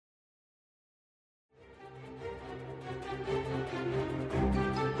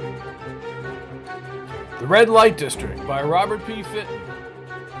The Red Light District by Robert P. Fitton.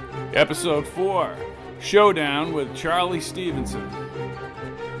 Episode 4, Showdown with Charley Stevenson.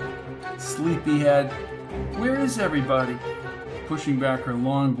 Sleepyhead, where is everybody? Pushing back her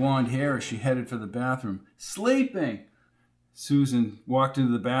long blonde hair as she headed for the bathroom. Sleeping! Susan walked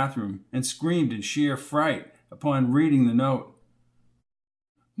into the bathroom and screamed in sheer fright upon reading the note.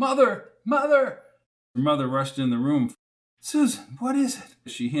 Mother! Mother! Her mother rushed in the room. Susan, what is it?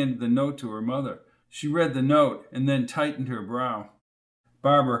 She handed the note to her mother. She read the note and then tightened her brow.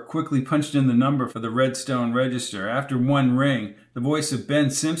 Barbara quickly punched in the number for the Redstone Register. After one ring, the voice of Ben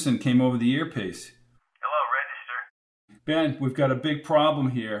Simpson came over the earpiece. Hello, Register. Ben, we've got a big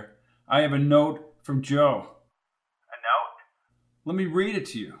problem here. I have a note from Joe. A note? Let me read it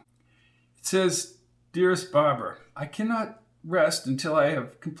to you. It says, Dearest Barbara, I cannot rest until I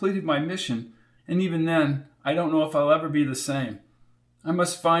have completed my mission, and even then, I don't know if I'll ever be the same. I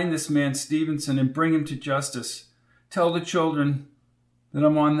must find this man Stevenson and bring him to justice. Tell the children that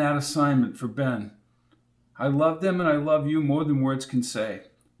I'm on that assignment for Ben. I love them and I love you more than words can say.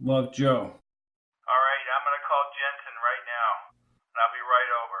 Love, Joe. All right, I'm going to call Jensen right now, and I'll be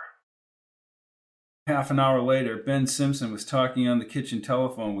right over. Half an hour later, Ben Simpson was talking on the kitchen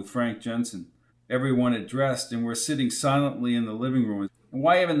telephone with Frank Jensen. Everyone had dressed and were sitting silently in the living room.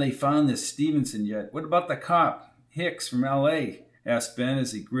 Why haven't they found this Stevenson yet? What about the cop, Hicks from L.A.? Asked Ben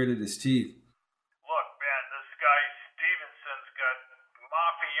as he gritted his teeth. Look, Ben, this guy Stevenson's got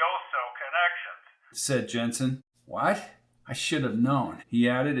mafioso connections, said Jensen. What? I should have known, he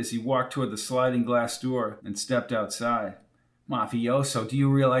added as he walked toward the sliding glass door and stepped outside. Mafioso, do you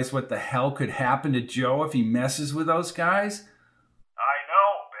realize what the hell could happen to Joe if he messes with those guys? I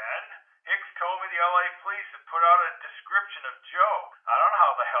know, Ben. Hicks told me the LA police have put out a description of Joe. I don't know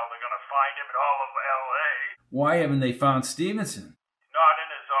how the hell they're going to find him in all of LA. Why haven't they found Stevenson? Not in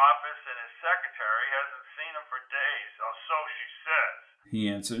his office, and his secretary hasn't seen him for days, or so she says, he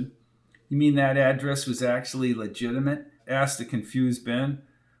answered. You mean that address was actually legitimate? Asked the confused Ben.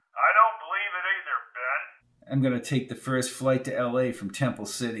 I don't believe it either, Ben. I'm going to take the first flight to L.A. from Temple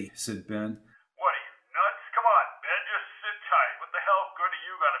City, said Ben. What, are you nuts? Come on, Ben, just sit tight. What the hell good are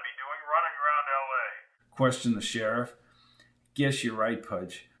you going to be doing running around L.A.? Questioned the sheriff. Guess you're right,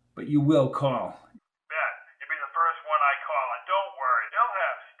 Pudge, but you will call. Ben, you'll be the first one I call, and don't worry, they'll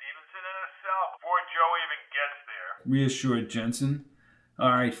have Stevenson in a cell before Joe even gets there, reassured Jensen.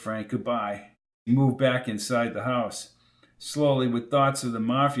 All right, Frank, goodbye. He moved back inside the house. Slowly, with thoughts of the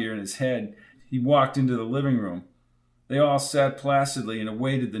mafia in his head, he walked into the living room. They all sat placidly and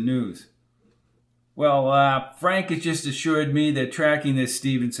awaited the news. Well, Frank has just assured me they're tracking this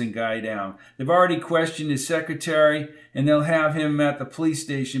Stevenson guy down. They've already questioned his secretary, and they'll have him at the police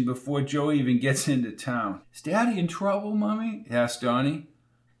station before Joe even gets into town. Is Daddy in trouble, Mummy? Asked Donnie.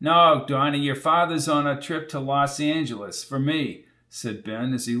 No, Donnie, your father's on a trip to Los Angeles for me, said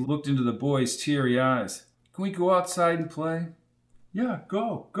Ben as he looked into the boy's teary eyes. Can we go outside and play? Yeah,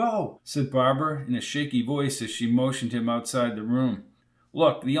 go, said Barbara in a shaky voice as she motioned him outside the room.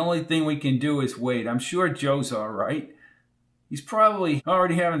 Look, the only thing we can do is wait. I'm sure Joe's all right. He's probably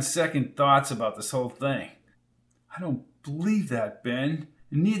already having second thoughts about this whole thing. I don't believe that, Ben,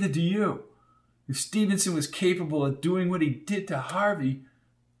 and neither do you. If Stevenson was capable of doing what he did to Harvey,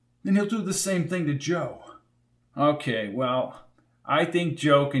 then he'll do the same thing to Joe. Okay, well, I think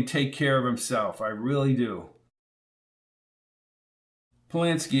Joe can take care of himself. I really do.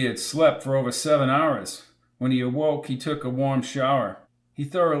 Polanski had slept for over 7 hours. When he awoke, he took a warm shower. He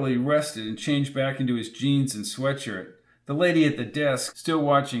thoroughly rested and changed back into his jeans and sweatshirt. The lady at the desk, still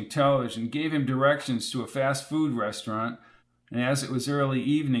watching television, gave him directions to a fast food restaurant, and as it was early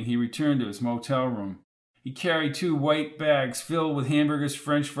evening, he returned to his motel room. He carried 2 white bags filled with hamburgers,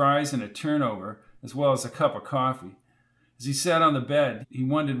 french fries, and a turnover, as well as a cup of coffee. As he sat on the bed, he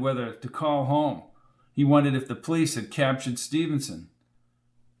wondered whether to call home. He wondered if the police had captured Stevenson.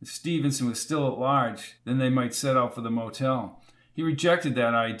 If Stevenson was still at large, then they might set out for the motel. He rejected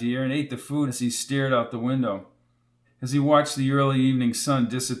that idea and ate the food as he stared out the window. As he watched the early evening sun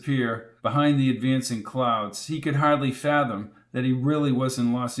disappear behind the advancing clouds, he could hardly fathom that he really was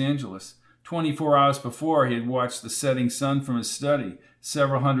in Los Angeles. 24 hours before, he had watched the setting sun from his study,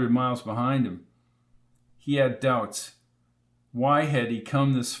 several hundred miles behind him. He had doubts. Why had he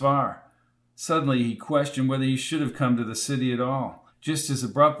come this far? Suddenly, he questioned whether he should have come to the city at all. Just as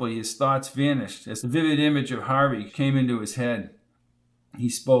abruptly, his thoughts vanished as the vivid image of Harvey came into his head. He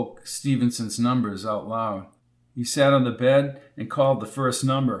spoke Stevenson's numbers out loud. He sat on the bed and called the first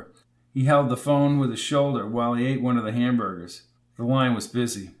number. He held the phone with his shoulder while he ate one of the hamburgers. The line was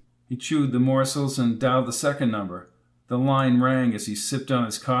busy. He chewed the morsels and dialed the second number. The line rang as he sipped on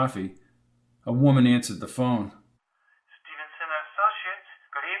his coffee. A A woman answered the phone. Stevenson and Associates,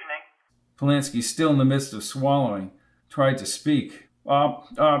 good evening. Polanski, still in the midst of swallowing, tried to speak.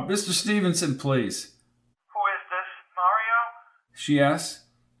 Mr. Stevenson, please. Who is this, Mario? She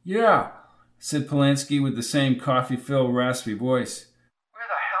asked. Yeah, said Polanski with the same coffee-filled, raspy voice. Where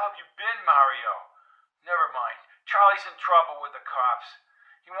the hell have you been, Mario? Never mind. Charlie's in trouble with the cops.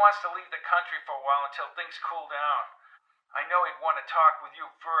 He wants to leave the country for a while until things cool down. I know he'd want to talk with you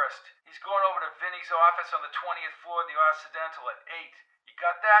first. He's going over to Vinny's office on the 20th floor of the Occidental at 8. You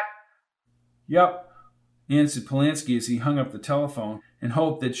got that? Yep, answered Polanski as he hung up the telephone and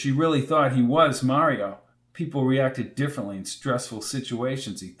hoped that she really thought he was Mario. People reacted differently in stressful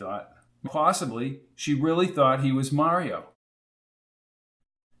situations, he thought. Possibly, she really thought he was Mario.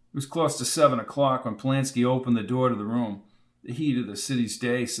 It was close to 7 o'clock when Polanski opened the door to the room. The heat of the city's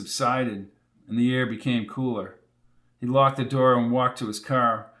day subsided, and the air became cooler. He locked the door and walked to his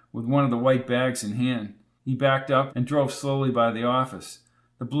car with one of the white bags in hand. He backed up and drove slowly by the office.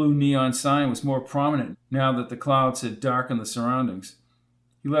 The blue neon sign was more prominent now that the clouds had darkened the surroundings.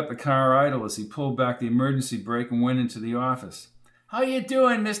 He let the car idle as he pulled back the emergency brake and went into the office. "How you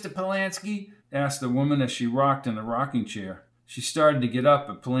doing, Mr. Polanski?" asked the woman as she rocked in the rocking chair. She started to get up,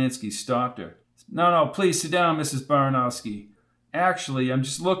 but Polanski stopped her. No, please sit down, Mrs. Baranowski. Actually, I'm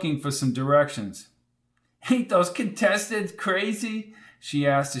just looking for some directions." "Ain't those contestants crazy?" she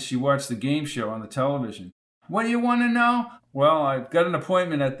asked as she watched the game show on the television. "What do you want to know?" "Well, I've got an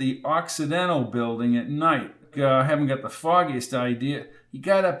appointment at the Occidental building at night. I haven't got the foggiest idea." "You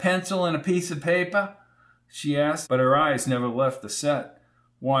got a pencil and a piece of paper?" she asked, but her eyes never left the set.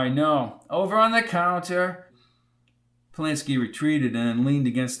 "Why, no. Over on the counter." Polanski retreated and then leaned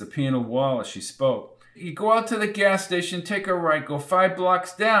against the paneled wall as she spoke. "You go out to the gas station, take a right, go 5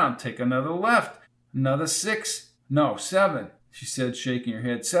 blocks down, take another left, another 7, she said, shaking her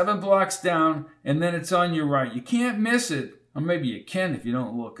head. 7 blocks down, and then it's on your right. You can't miss it. Or maybe you can if you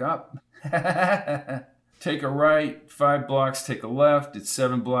don't look up." "Take a right, 5 blocks, take a left. It's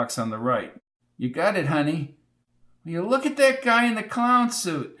 7 blocks on the right." "You got it, honey." "Will you look at that guy in the clown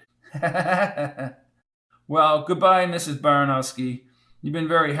suit?" "Well, goodbye, Mrs. Baranowski. You've been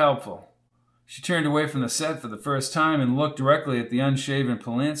very helpful." She turned away from the set for the first time and looked directly at the unshaven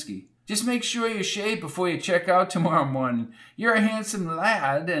Polanski. "Just make sure you shave before you check out tomorrow morning. You're a handsome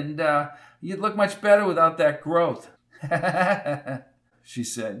lad, and you'd look much better without that growth." she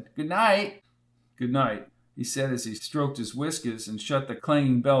said. "Good night." "Good night," he said as he stroked his whiskers and shut the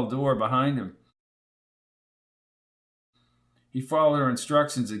clanging bell door behind him. He followed her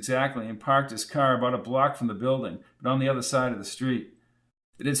instructions exactly and parked his car about a block from the building, but on the other side of the street.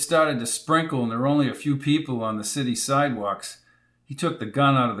 It had started to sprinkle and there were only a few people on the city sidewalks. He took the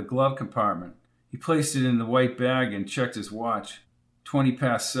gun out of the glove compartment. He placed it in the white bag and checked his watch.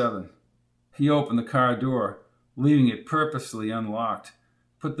 7:20. He opened the car door, leaving it purposely unlocked,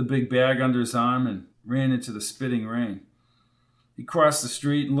 put the big bag under his arm, and ran into the spitting rain. He crossed the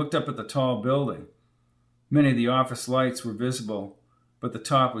street and looked up at the tall building. Many of the office lights were visible, but the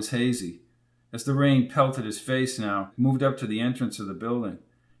top was hazy. As the rain pelted his face now, he moved up to the entrance of the building.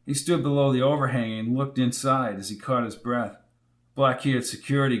 He stood below the overhang and looked inside as he caught his breath. A black-haired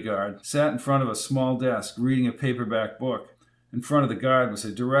security guard sat in front of a small desk reading a paperback book. In front of the guard was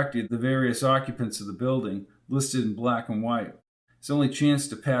a directory of the various occupants of the building, listed in black and white. His only chance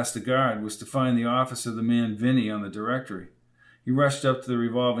to pass the guard was to find the office of the man Vinny on the directory. He rushed up to the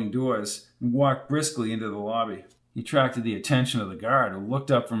revolving doors and walked briskly into the lobby. He attracted the attention of the guard, who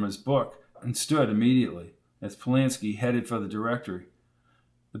looked up from his book and stood immediately as Polanski headed for the directory.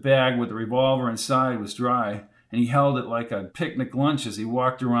 The bag with the revolver inside was dry, and he held it like a picnic lunch as he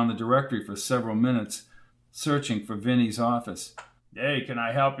walked around the directory for several minutes, searching for Vinny's office. "Hey, can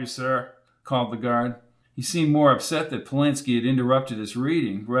I help you, sir?" called the guard. He seemed more upset that Polanski had interrupted his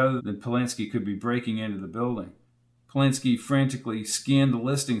reading rather than Polanski could be breaking into the building. Polanski frantically scanned the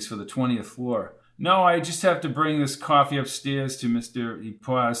listings for the 20th floor. "No, I just have to bring this coffee upstairs to Mr. He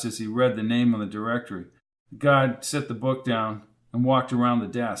paused as he read the name on the directory. The guard set the book down and walked around the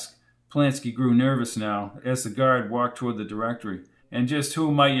desk. Polanski grew nervous now as the guard walked toward the directory. "And just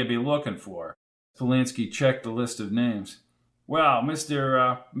who might you be looking for?" Polanski checked the list of names. "Well,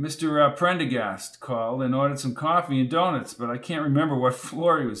 Mr. Prendergast called and ordered some coffee and donuts, but I can't remember what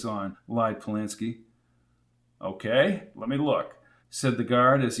floor he was on," lied Polanski. "Okay, let me look," said the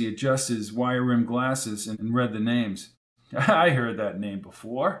guard as he adjusted his wire-rimmed glasses and read the names. "I heard that name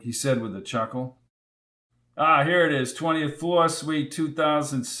before," he said with a chuckle. Here it is, 20th floor, suite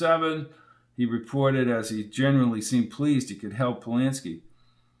 2007, he reported as he genuinely seemed pleased he could help Polanski.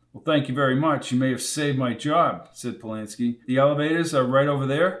 "Well, thank you very much. You may have saved my job," said Polanski. "The elevators are right over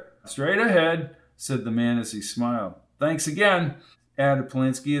there?" Straight ahead, said the man as he smiled. Thanks again, added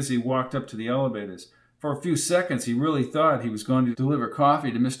Polanski as he walked up to the elevators. For a few seconds, he really thought he was going to deliver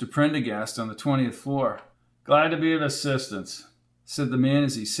coffee to Mr. Prendergast on the 20th floor. Glad to be of assistance, said the man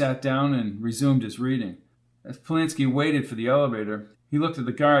as he sat down and resumed his reading. As Polanski waited for the elevator, he looked at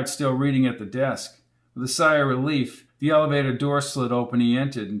the guard still reading at the desk. With a sigh of relief, the elevator door slid open. He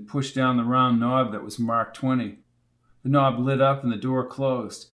entered and pushed down the round knob that was marked 20. The knob lit up and the door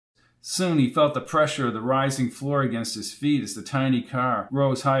closed. Soon he felt the pressure of the rising floor against his feet as the tiny car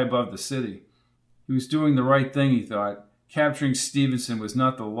rose high above the city. He was doing the right thing, he thought. Capturing Stevenson was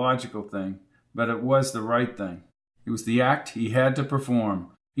not the logical thing, but it was the right thing. It was the act he had to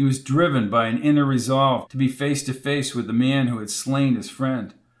perform. He was driven by an inner resolve to be face to face with the man who had slain his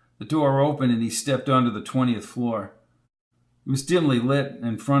friend. The door opened and he stepped onto the 20th floor. It was dimly lit, and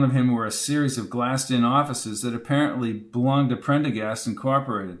in front of him were a series of glassed-in offices that apparently belonged to Prendergast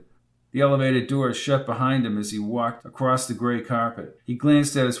Incorporated. The elevator doors shut behind him as he walked across the gray carpet. He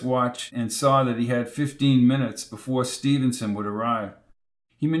glanced at his watch and saw that he had 15 minutes before Stevenson would arrive.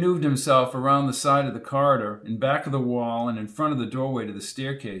 He maneuvered himself around the side of the corridor, in back of the wall, and in front of the doorway to the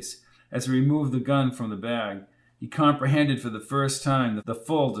staircase. As he removed the gun from the bag, he comprehended for the first time the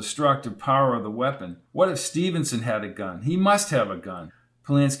full destructive power of the weapon. What if Stevenson had a gun? He must have a gun.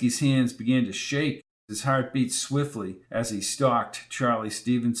 Polanski's hands began to shake. His heart beat swiftly as he stalked Charley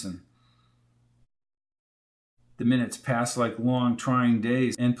Stevenson. The minutes passed like long, trying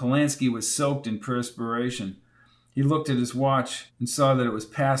days, and Polanski was soaked in perspiration. He looked at his watch and saw that it was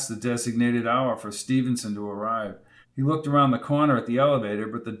past the designated hour for Stevenson to arrive. He looked around the corner at the elevator,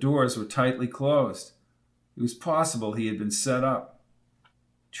 but the doors were tightly closed. It was possible he had been set up.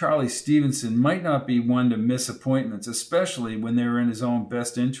 Charley Stevenson might not be one to miss appointments, especially when they were in his own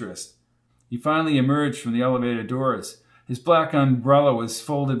best interest. He finally emerged from the elevator doors. His black umbrella was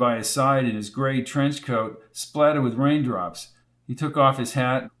folded by his side, and his gray trench coat splattered with raindrops. He took off his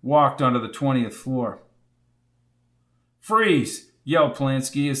hat, walked onto the 20th floor. "Freeze!" yelled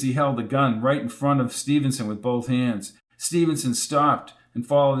Polanski as he held the gun right in front of Stevenson with both hands. Stevenson stopped and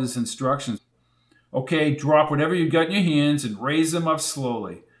followed his instructions. "Okay, drop whatever you got in your hands and raise them up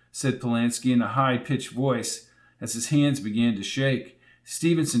slowly," said Polanski in a high-pitched voice as his hands began to shake.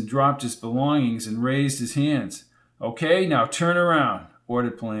 Stevenson dropped his belongings and raised his hands. "Okay, now turn around,"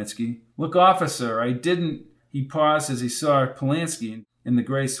 ordered Polanski. "Look, officer, I didn't—" He paused as he saw Polanski in the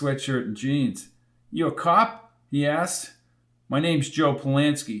gray sweatshirt and jeans. "You a cop?" he asked. "My name's Joe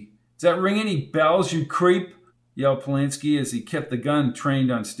Polanski. Does that ring any bells, you creep?" yelled Polanski as he kept the gun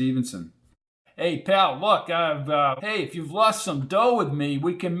trained on Stevenson. "Hey, pal, look, hey, if you've lost some dough with me,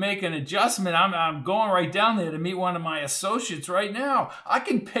 we can make an adjustment. I'm going right down there to meet one of my associates right now. I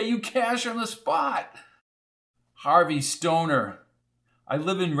can pay you cash on the spot." "Harvey Stoner. I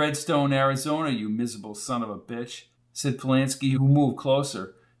live in Redstone, Arizona, you miserable son of a bitch," said Polanski, who moved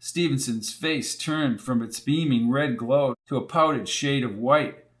closer. Stevenson's face turned from its beaming red glow to a powdered shade of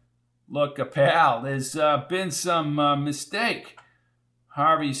white. "Look, pal, there's been some mistake.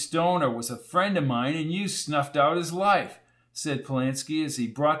 Harvey Stoner was a friend of mine, and you snuffed out his life," said Polanski as he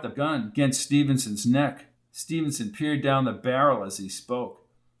brought the gun against Stevenson's neck. Stevenson peered down the barrel as he spoke.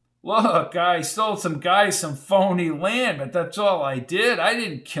 "Look, I sold some guys some phony land, but that's all I did. I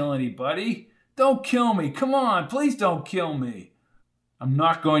didn't kill anybody. Don't kill me. Come on, please don't kill me." "I'm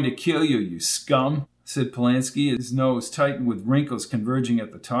not going to kill you, you scum," said Polanski, his nose tightened with wrinkles converging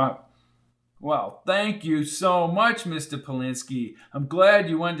at the top. "Well, thank you so much, Mr. Polanski. I'm glad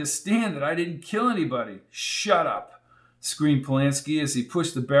you understand that I didn't kill anybody." "Shut up," screamed Polanski as he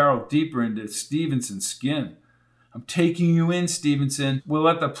pushed the barrel deeper into Stevenson's skin. "I'm taking you in, Stevenson. We'll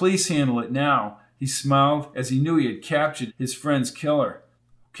let the police handle it now." He smiled as he knew he had captured his friend's killer.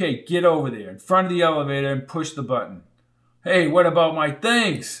 "Okay, get over there in front of the elevator and push the button." "Hey, what about my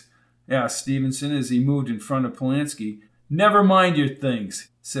things?" asked Stevenson as he moved in front of Polanski. "Never mind your things,"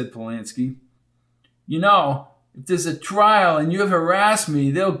 said Polanski. "You know, if there's a trial and you've harassed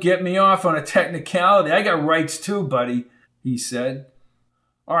me, they'll get me off on a technicality. I got rights too, buddy," he said.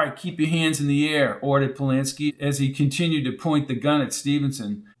 "All right, keep your hands in the air," ordered Polanski as he continued to point the gun at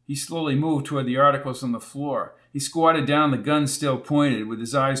Stevenson. He slowly moved toward the articles on the floor. He squatted down, the gun still pointed, with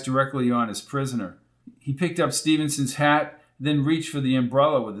his eyes directly on his prisoner. He picked up Stevenson's hat, then reached for the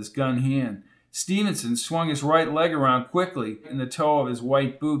umbrella with his gun hand. Stevenson swung his right leg around quickly, and the toe of his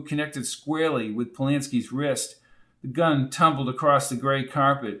white boot connected squarely with Polanski's wrist. The gun tumbled across the gray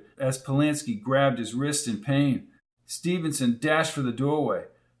carpet as Polanski grabbed his wrist in pain. Stevenson dashed for the doorway.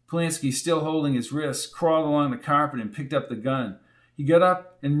 Polanski, still holding his wrist, crawled along the carpet and picked up the gun. He got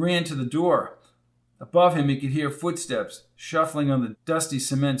up and ran to the door. Above him he could hear footsteps shuffling on the dusty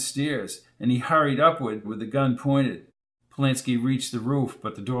cement stairs, and he hurried upward with the gun pointed. Polanski reached the roof,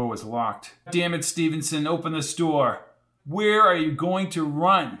 but the door was locked. "Damn it, Stevenson, open this door. Where are you going to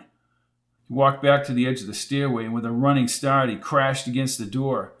run?" He walked back to the edge of the stairway, and with a running start, he crashed against the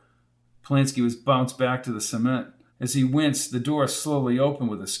door. Polanski was bounced back to the cement. As he winced, the door slowly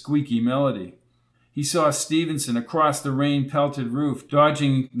opened with a squeaky melody. He saw Stevenson across the rain-pelted roof,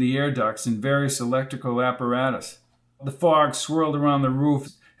 dodging the air ducts and various electrical apparatus. The fog swirled around the roof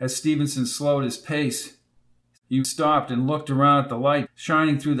as Stevenson slowed his pace. He stopped and looked around at the light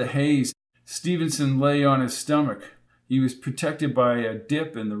shining through the haze. Stevenson lay on his stomach. He was protected by a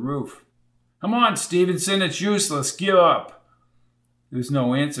dip in the roof. "Come on, Stevenson, it's useless. Give up." There was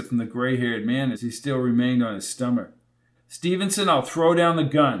no answer from the gray-haired man as he still remained on his stomach. "Stevenson, I'll throw down the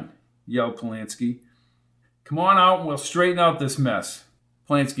gun," yelled Polanski. "Come on out and we'll straighten out this mess."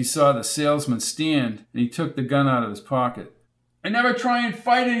 Polanski saw the salesman stand, and he took the gun out of his pocket. "I never try and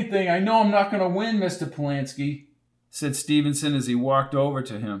fight anything. I know I'm not going to win, Mr. Polanski," said Stevenson as he walked over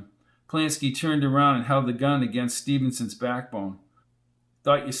to him. Polanski turned around and held the gun against Stevenson's backbone.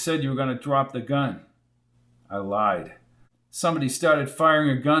 "Thought you said you were going to drop the gun." "I lied." Somebody started firing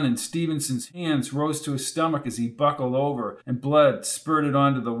a gun, and Stevenson's hands rose to his stomach as he buckled over, and blood spurted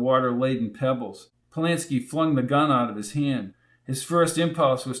onto the water-laden pebbles. Polanski flung the gun out of his hand. His first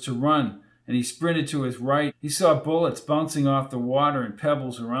impulse was to run, and he sprinted to his right. He saw bullets bouncing off the water and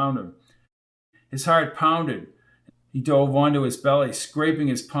pebbles around him. His heart pounded. He dove onto his belly, scraping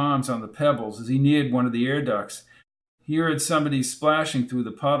his palms on the pebbles as he neared one of the air ducts. He heard somebody splashing through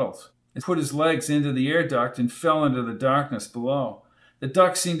the puddles. He put his legs into the air duct and fell into the darkness below. The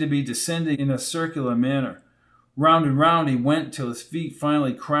duct seemed to be descending in a circular manner. Round and round he went till his feet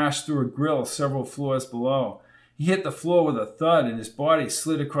finally crashed through a grill several floors below. He hit the floor with a thud, and his body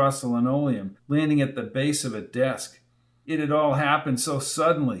slid across the linoleum, landing at the base of a desk. It had all happened so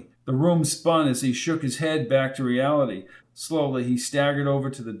suddenly. The room spun as he shook his head back to reality. Slowly he staggered over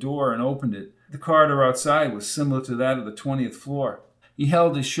to the door and opened it. The corridor outside was similar to that of the 20th floor. He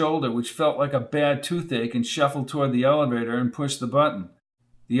held his shoulder, which felt like a bad toothache, and shuffled toward the elevator and pushed the button.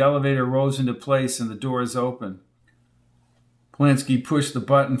 The elevator rose into place and the doors opened. Polanski pushed the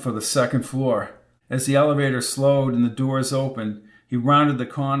button for the second floor. As the elevator slowed and the doors opened, he rounded the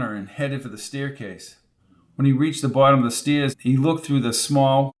corner and headed for the staircase. When he reached the bottom of the stairs, he looked through the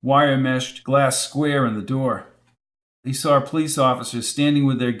small, wire-meshed glass square in the door. He saw police officers standing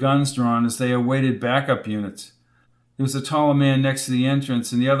with their guns drawn as they awaited backup units. There was a taller man next to the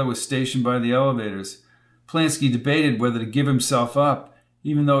entrance, and the other was stationed by the elevators. Polanski debated whether to give himself up,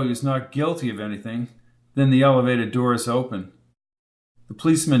 even though he was not guilty of anything. Then the elevator doors opened. The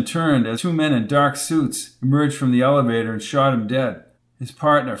policeman turned as two men in dark suits emerged from the elevator and shot him dead. His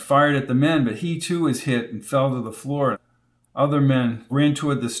partner fired at the men, but he too was hit and fell to the floor. Other men ran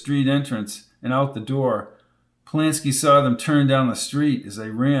toward the street entrance and out the door. Polanski saw them turn down the street as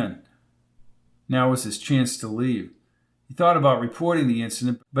they ran. Now was his chance to leave. He thought about reporting the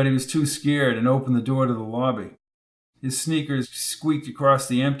incident, but he was too scared and opened the door to the lobby. His sneakers squeaked across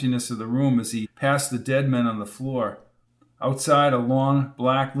the emptiness of the room as he passed the dead men on the floor. Outside, a long,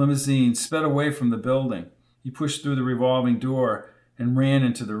 black limousine sped away from the building. He pushed through the revolving door and ran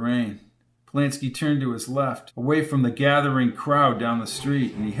into the rain. Polanski turned to his left, away from the gathering crowd down the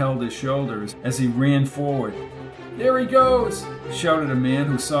street, and he held his shoulders as he ran forward. "There he goes!" shouted a man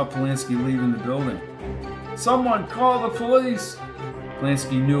who saw Polanski leaving the building. "Someone call the police!"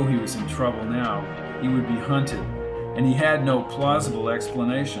 Polanski knew he was in trouble now. He would be hunted, and he had no plausible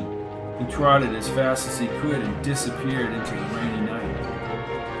explanation. He trotted as fast as he could and disappeared into the rainy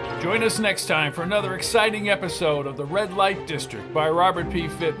night. Join us next time for another exciting episode of The Red Light District by Robert P.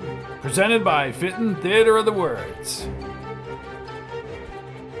 Fitton, presented by Fitton Theater of the Words.